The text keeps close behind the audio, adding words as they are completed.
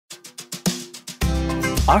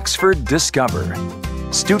Oxford Discover,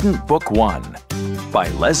 Student Book 1, by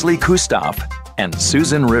Leslie Kustoff and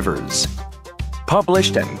Susan Rivers.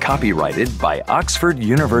 Published and copyrighted by Oxford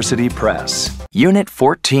University Press. Unit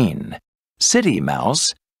 14, City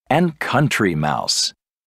Mouse and Country Mouse.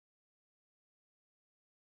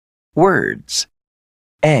 Words.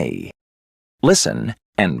 A. Listen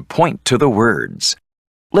and point to the words.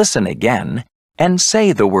 Listen again and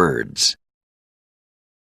say the words.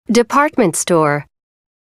 Department store.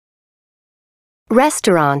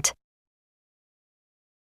 Restaurant.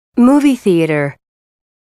 Movie theater.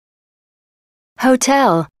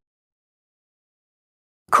 Hotel.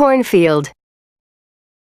 Cornfield.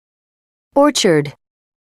 Orchard.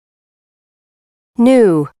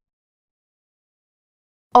 New.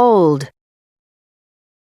 Old.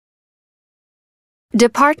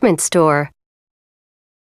 Department store.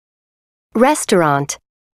 Restaurant.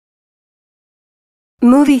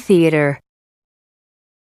 Movie theater.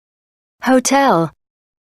 Hotel.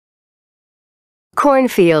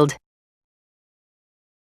 Cornfield.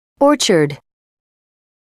 Orchard.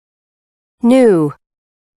 New.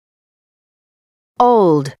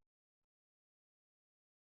 Old.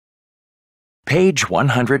 Page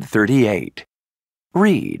 138.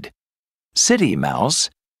 Read. City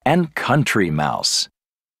Mouse and Country Mouse.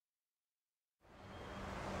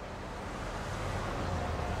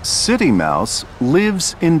 City Mouse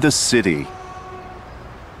lives in the city.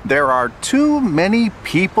 There are too many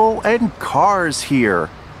people and cars here.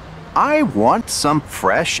 I want some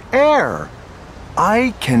fresh air.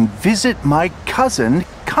 I can visit my cousin,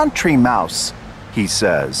 Country Mouse, he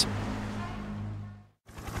says.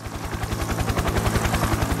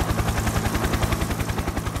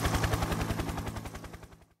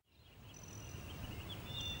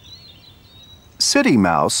 City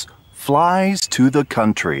Mouse flies to the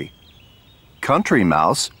country. Country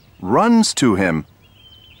Mouse runs to him.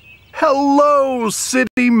 Hello,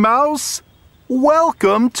 City Mouse!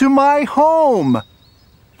 Welcome to my home!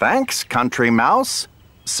 Thanks, Country Mouse,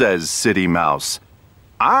 says City Mouse.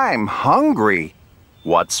 I'm hungry.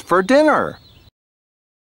 What's for dinner?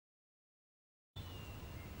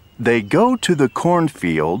 They go to the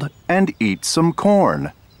cornfield and eat some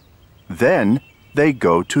corn. Then they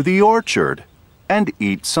go to the orchard and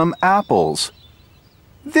eat some apples.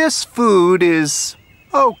 This food is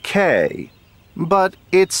okay, but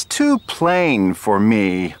it's too plain for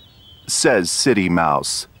me, says City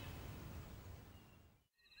Mouse.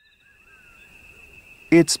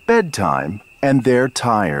 It's bedtime and they're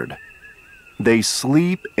tired. They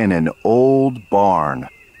sleep in an old barn.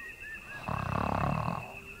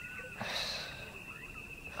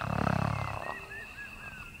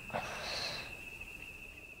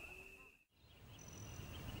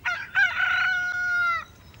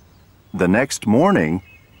 The next morning,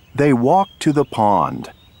 they walk to the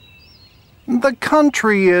pond. The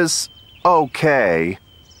country is okay,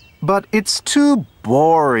 but it's too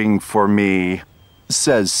boring for me,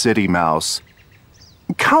 says City Mouse.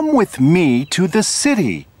 Come with me to the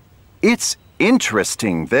city. It's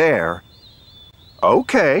interesting there.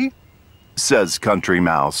 Okay, says Country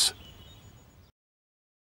Mouse.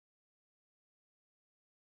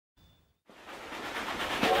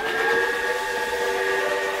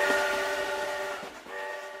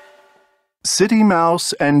 City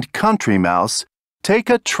Mouse and Country Mouse take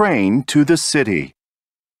a train to the city.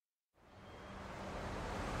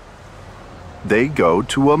 They go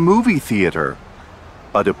to a movie theater,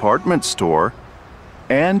 a department store,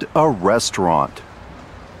 and a restaurant.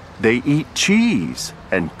 They eat cheese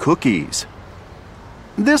and cookies.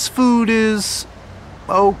 This food is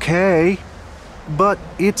okay, but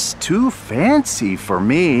it's too fancy for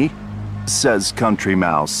me, says Country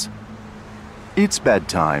Mouse. It's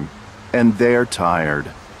bedtime, and they're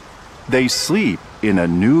tired. They sleep in a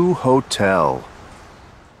new hotel.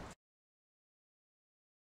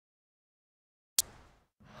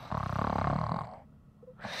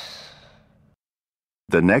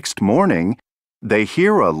 The next morning, they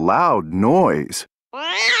hear a loud noise.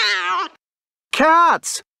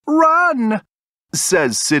 Cats, run!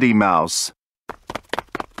 Says City Mouse.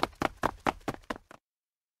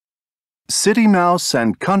 City Mouse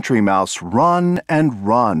and Country Mouse run and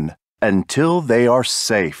run until they are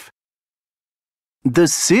safe. The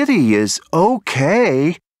city is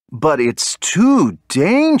okay, but it's too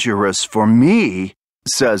dangerous for me,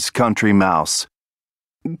 says Country Mouse.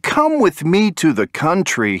 Come with me to the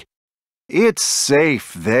country. It's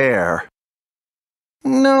safe there.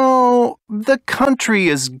 No, the country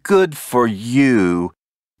is good for you,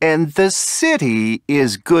 and the city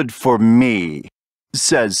is good for me,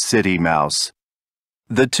 says City Mouse.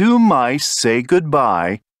 The two mice say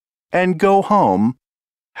goodbye and go home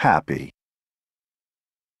happy.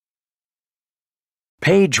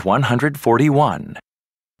 Page 141.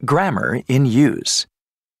 Grammar in use.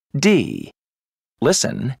 D.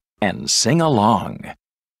 Listen and sing along.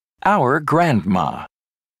 Our grandma.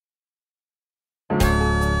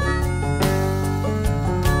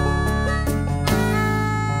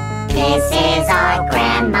 This is our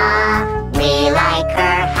grandma. We like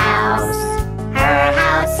her house. Her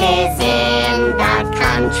house is in the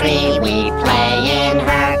country. We play in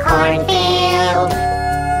her cornfield.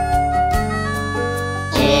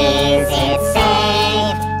 Is it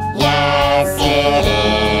safe? Yes, it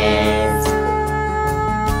is.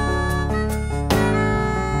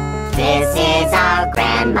 This is our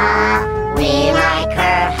grandma. We like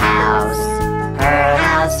her house. Her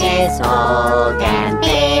house is old and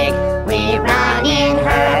big. We run in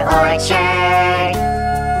her orchard.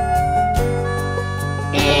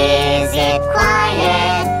 Is it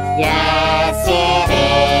quiet? Yes, it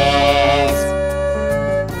is.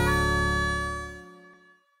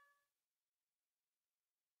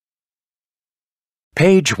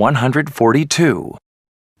 Page 142.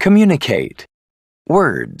 Communicate.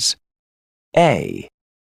 Words. A.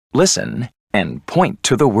 Listen and point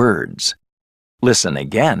to the words. Listen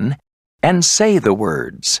again and say the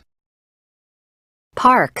words.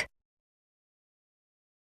 Park.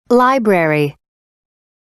 Library.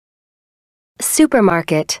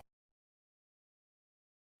 Supermarket.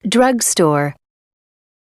 Drugstore.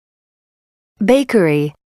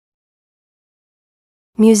 Bakery.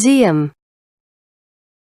 Museum.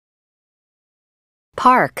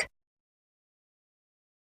 Park.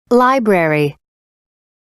 Library.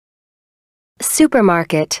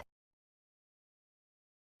 Supermarket.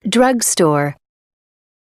 Drugstore.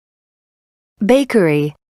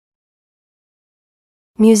 Bakery.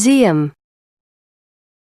 Museum.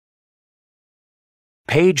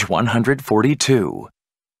 Page 142.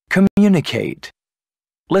 Communicate.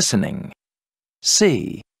 Listening.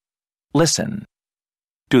 C. Listen.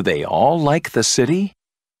 Do they all like the city?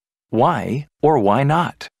 Why or why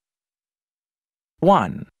not?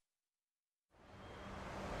 1.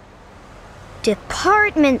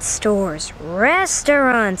 Department stores,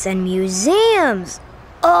 restaurants, and museums.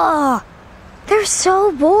 Ugh, they're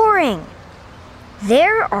so boring.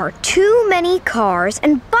 There are too many cars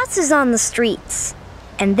and buses on the streets.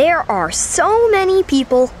 And there are so many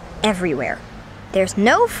people everywhere. There's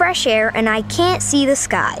no fresh air and I can't see the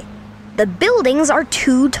sky. The buildings are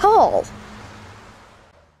too tall.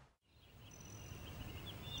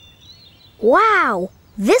 Wow,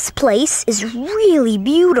 this place is really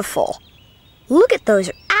beautiful. Look at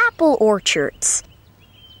those apple orchards.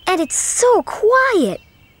 And it's so quiet.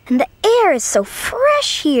 And the air is so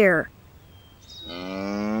fresh here.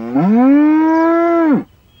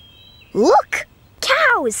 Look!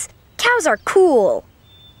 Cows! Cows are cool.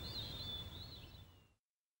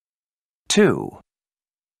 2.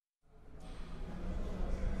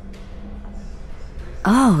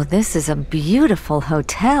 Oh, this is a beautiful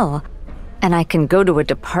hotel. And I can go to a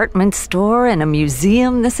department store and a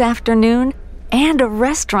museum this afternoon and a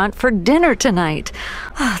restaurant for dinner tonight.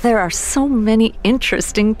 Oh, there are so many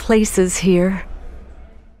interesting places here.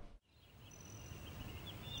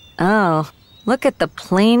 Oh, look at the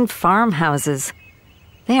plain farmhouses.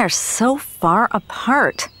 They are so far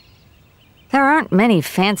apart. There aren't many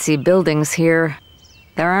fancy buildings here.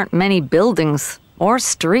 There aren't many buildings or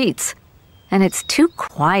streets. And it's too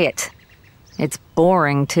quiet. It's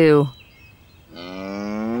boring, too.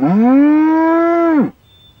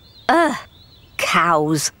 Ugh,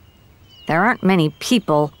 cows. There aren't many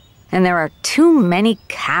people, and there are too many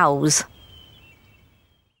cows.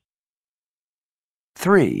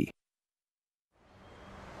 3.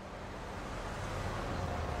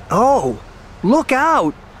 Oh, look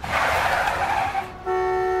out!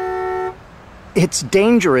 It's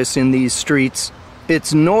dangerous in these streets.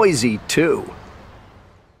 It's noisy, too.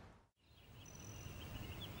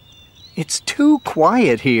 It's too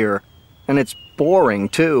quiet here, and it's boring,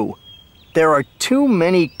 too. There are too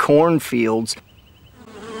many cornfields.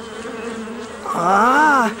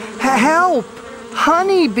 Ah, help!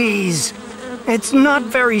 Honeybees! It's not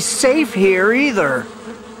very safe here either.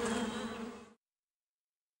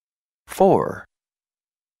 4.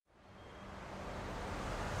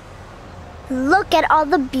 Look at all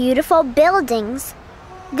the beautiful buildings.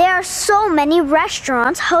 There are so many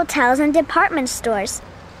restaurants, hotels, and department stores.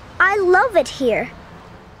 I love it here.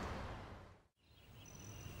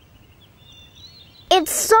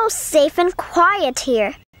 It's so safe and quiet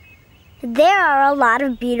here. There are a lot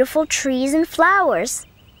of beautiful trees and flowers.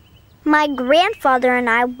 My grandfather and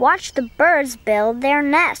I watch the birds build their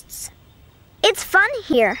nests. It's fun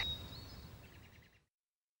here.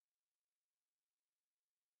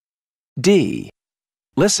 D.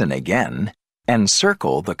 Listen again and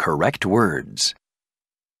circle the correct words.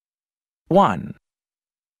 1.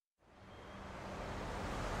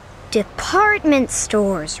 Department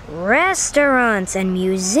stores, restaurants, and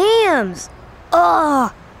museums.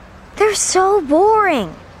 Ugh, they're so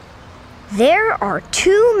boring. There are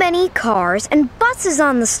too many cars and buses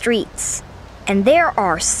on the streets. And there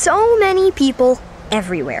are so many people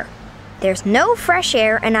everywhere. There's no fresh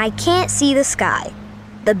air and I can't see the sky.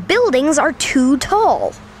 The buildings are too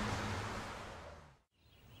tall.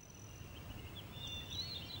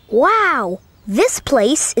 Wow, this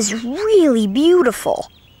place is really beautiful.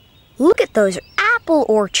 Look at those apple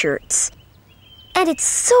orchards. And it's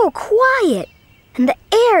so quiet. And the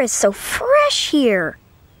air is so fresh here.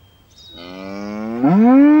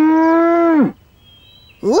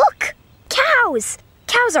 Look! Cows!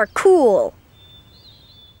 Cows are cool.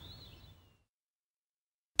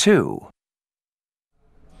 2.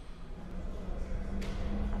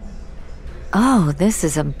 Oh, this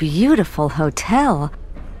is a beautiful hotel.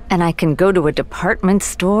 And I can go to a department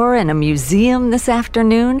store and a museum this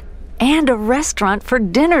afternoon and a restaurant for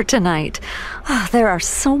dinner tonight. Oh, there are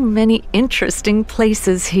so many interesting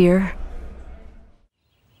places here.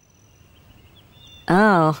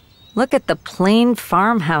 Oh, look at the plain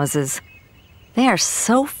farmhouses. They are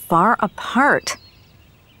so far apart.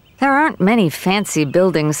 There aren't many fancy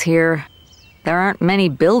buildings here. There aren't many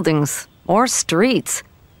buildings or streets.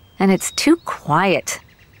 And it's too quiet.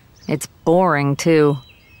 It's boring, too.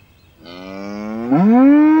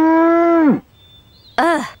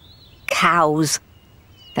 Ugh, cows.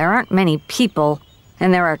 There aren't many people,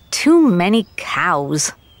 and there are too many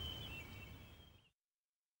cows.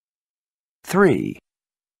 3.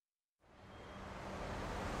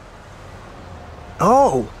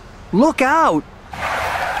 Oh, look out!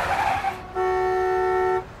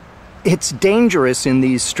 It's dangerous in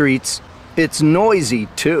these streets. It's noisy,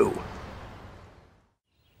 too.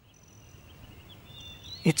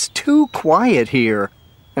 It's too quiet here,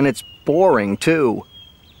 and it's boring, too.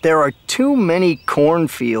 There are too many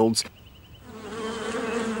cornfields.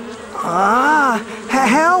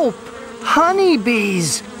 Help!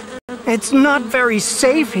 Honeybees! It's not very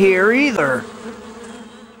safe here either.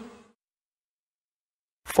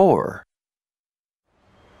 4.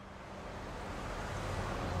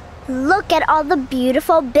 Look at all the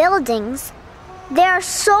beautiful buildings. There are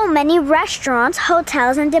so many restaurants,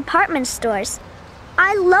 hotels, and department stores.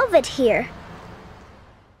 I love it here.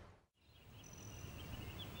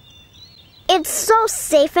 It's so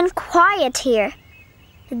safe and quiet here.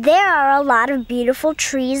 There are a lot of beautiful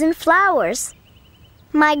trees and flowers.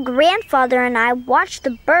 My grandfather and I watch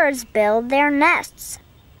the birds build their nests.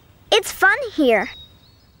 It's fun here.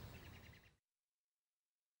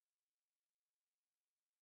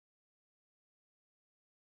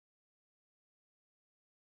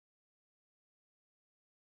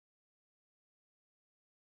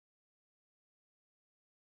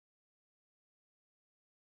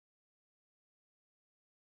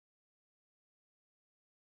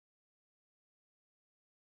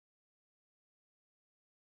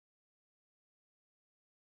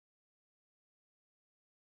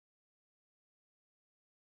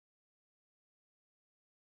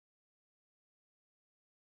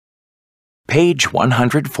 Page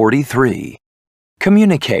 143.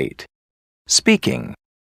 Communicate. Speaking.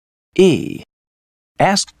 E.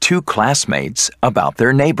 Ask 2 classmates about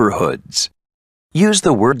their neighborhoods. Use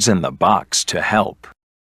the words in the box to help.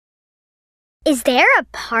 Is there a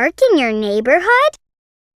park in your neighborhood?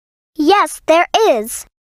 Yes, there is.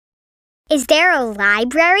 Is there a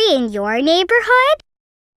library in your neighborhood?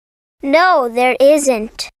 No, there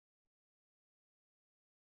isn't.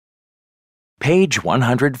 Page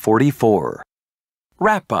 144.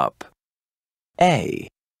 Wrap up. A.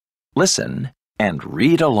 Listen and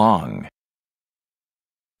read along.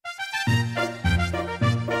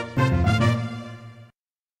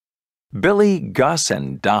 Billy, Gus,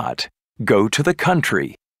 and Dot go to the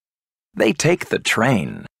country. They take the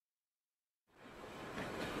train.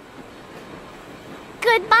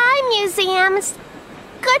 Goodbye, museums.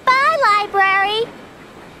 Goodbye, library.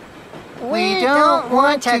 We don't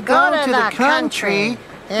want to go to the country.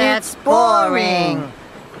 It's boring.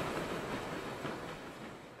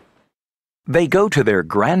 They go to their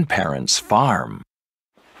grandparents' farm.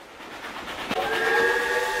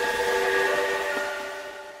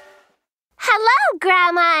 Hello,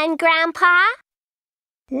 Grandma and Grandpa.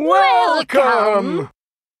 Welcome!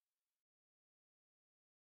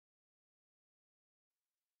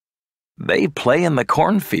 They play in the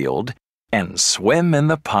cornfield and swim in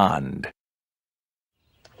the pond.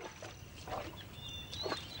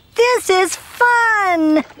 This is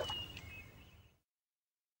fun!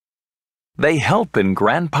 They help in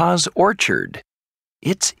Grandpa's orchard.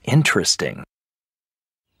 It's interesting.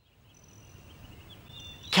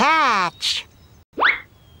 Catch!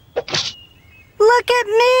 Look at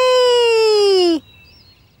me!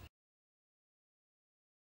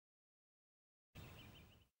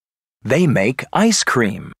 They make ice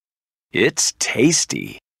cream. It's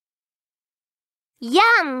tasty.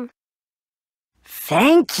 Yum!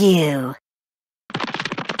 Thank you.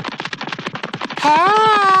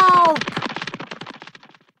 Help!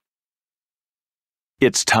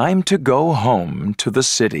 It's time to go home to the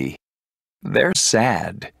city. They're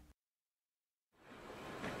sad.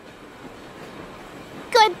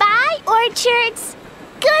 Goodbye, orchards!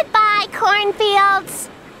 Goodbye, cornfields!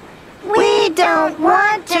 We don't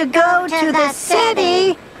want to go to the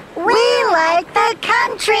city. We like the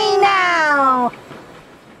country now.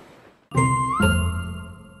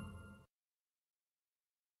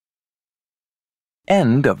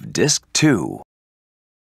 End of Disc 2.